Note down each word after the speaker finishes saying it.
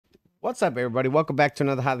What's up, everybody? Welcome back to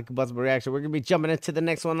another highly combustible reaction. We're gonna be jumping into the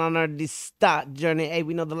next one on our Staat journey. Hey,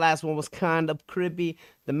 we know the last one was kind of creepy.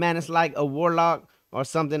 The man is like a warlock or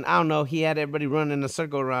something. I don't know. He had everybody running in a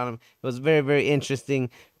circle around him. It was very, very interesting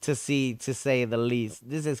to see, to say the least.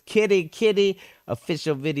 This is Kitty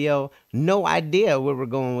official video. No idea where we're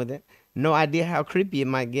going with it. No idea how creepy it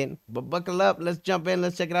might get. But buckle up. Let's jump in.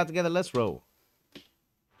 Let's check it out together. Let's roll.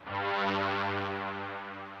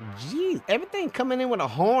 Jeez, everything coming in with a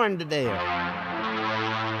horn today.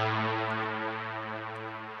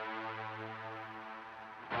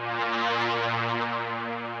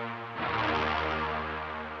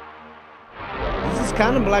 This is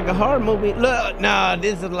kind of like a horror movie. Look, nah,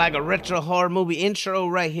 this is like a retro horror movie intro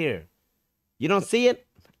right here. You don't see it?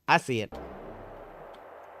 I see it.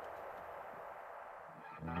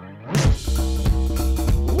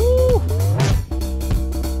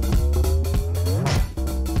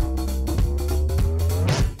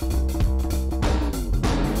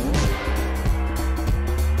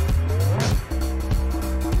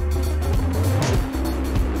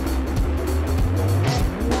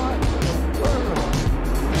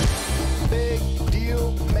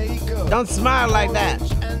 Don't smile like that.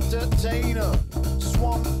 Entertainer,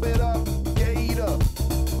 swamp it up, gator.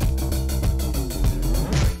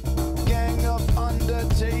 Gang of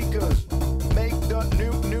undertakers, make the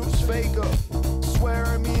news faker.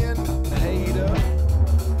 Swear me in, hater.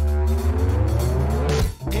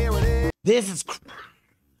 Here it is. This is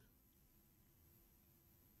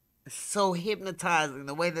so hypnotizing,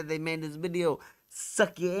 the way that they made this video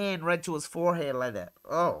suck you in right to his forehead like that.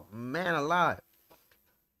 Oh man alive.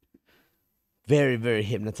 Very, very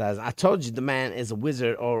hypnotizing. I told you the man is a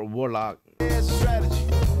wizard or a warlock. It's a strategy.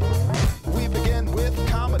 We begin with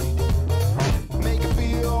comedy. Make it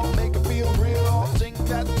feel real. Sing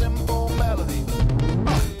that simple melody.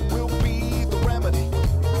 We'll be the remedy.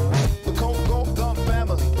 The Combustible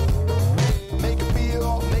family. Make it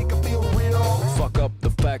feel real. Fuck up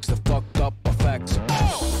the facts, the fucked up effects.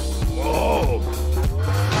 Whoa.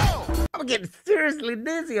 I'm getting seriously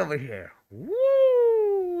dizzy over here. Woo.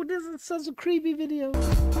 This is such a creepy video.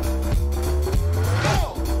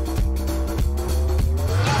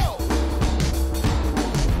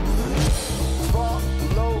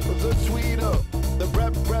 Follow the tweeter, the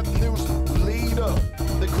rap news leader,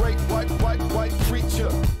 the great white preacher,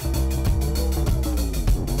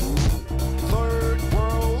 third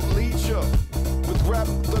world leecher, with rap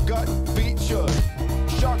the gut feature.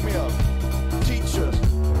 Shock me up, teachers.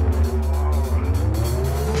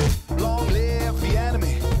 Long live the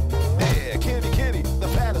enemy. Kitty, the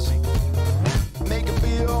fantasy. Make it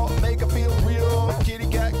feel real. Kitty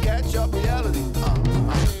cat, catch up reality.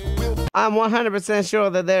 I'm 100% sure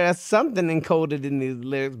that there is something encoded in these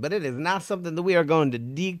lyrics, but it is not something that we are going to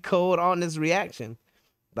decode on this reaction.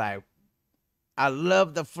 Like, I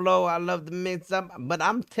love the flow, I love the mix up, but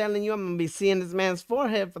I'm telling you, I'm going to be seeing this man's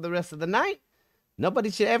forehead for the rest of the night. Nobody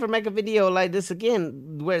should ever make a video like this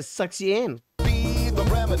again, where it sucks you in. Be the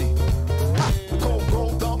remedy.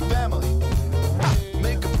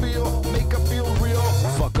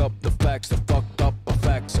 Fuck up the facts, the fucked up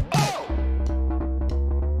effects.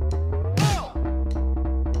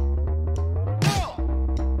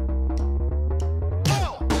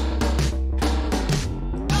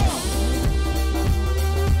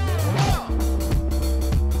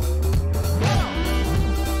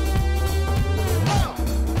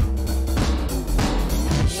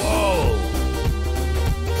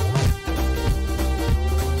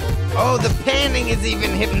 Oh, the panning is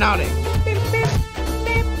even hypnotic.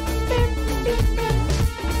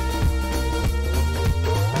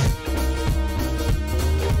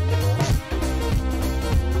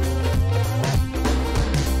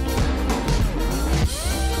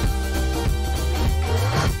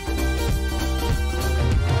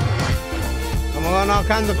 I'm going all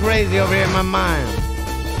kinds of crazy over here in my mind.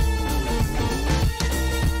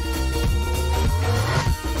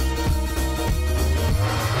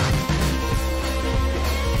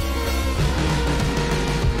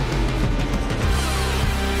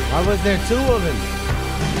 Why was there 2 of them?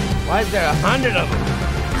 Why is there 100 of them?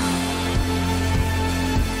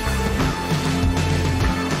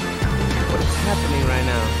 What is happening right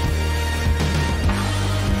now?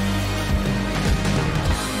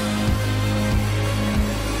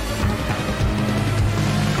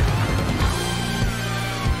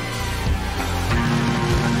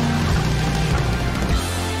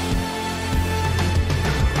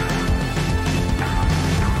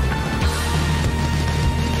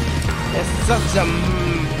 It's such a,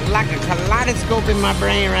 like a kaleidoscope in my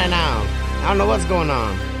brain right now. I don't know what's going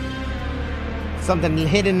on. Something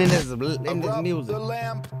hidden in this Rub music. the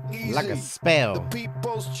lamp easy. Like a spell. The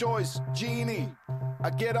people's choice, genie. I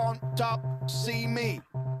get on top, see me.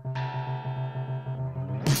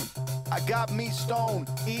 I got me stoned,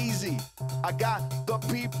 easy. I got the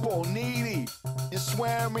people needy. You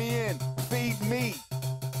swear me in, feed me.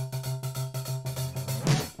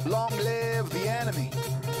 Long live the enemy.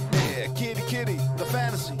 Yeah, kitty, kitty, the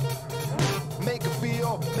fantasy. Make it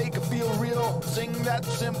feel real. Sing that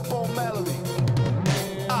simple melody.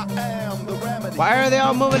 I am the remedy. Why are they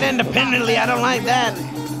all moving independently? I don't like that.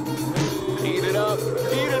 Eat it up,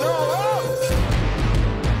 eat it all up.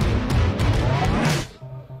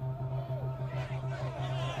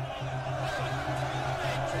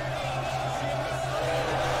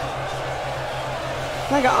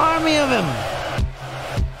 Like an army of him.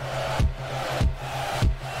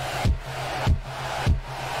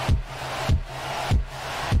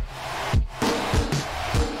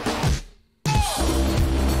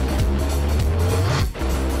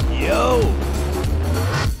 Yo.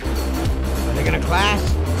 Are they gonna clash?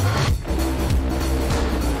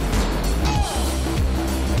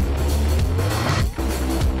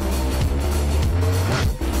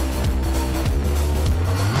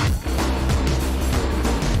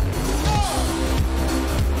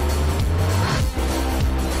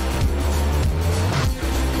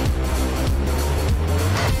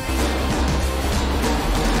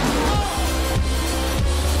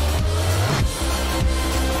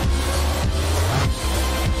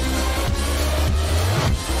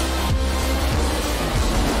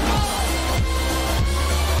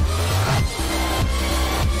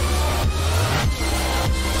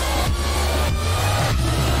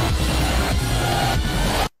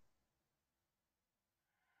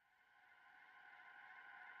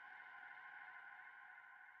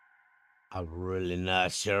 I'm really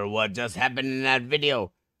not sure what just happened in that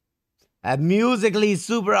video. Musically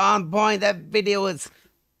super on point. That video is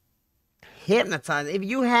hypnotizing. If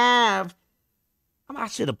you have, I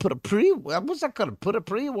should have put a I wish I could have put a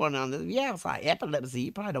pre-warning on this. Yeah, it's like epilepsy.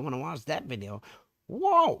 You probably don't want to watch that video.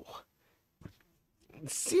 Whoa.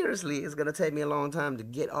 Seriously, it's going to take me a long time to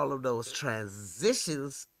get all of those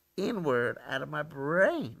transitions inward out of my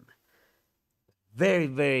brain. Very,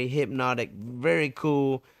 very hypnotic. Very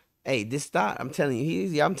cool. Hey, this Staat, I'm telling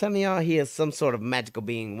you, I'm telling y'all, he is some sort of magical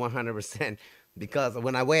being, 100%. Because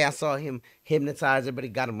when I saw him hypnotize everybody,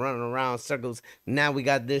 got him running around circles. Now we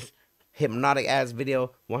got this hypnotic ass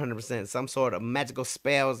video, 100%. Some sort of magical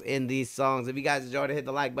spells in these songs. If you guys enjoyed it, hit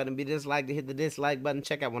the like button. If you disliked it, hit the dislike button.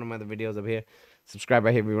 Check out one of my other videos up here. Subscribe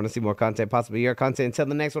right here if you want to see more content, possibly your content. Until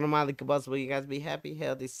the next one, I'm Combustible. You guys be happy,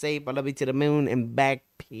 healthy, safe. I love you to the moon and back.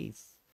 Peace.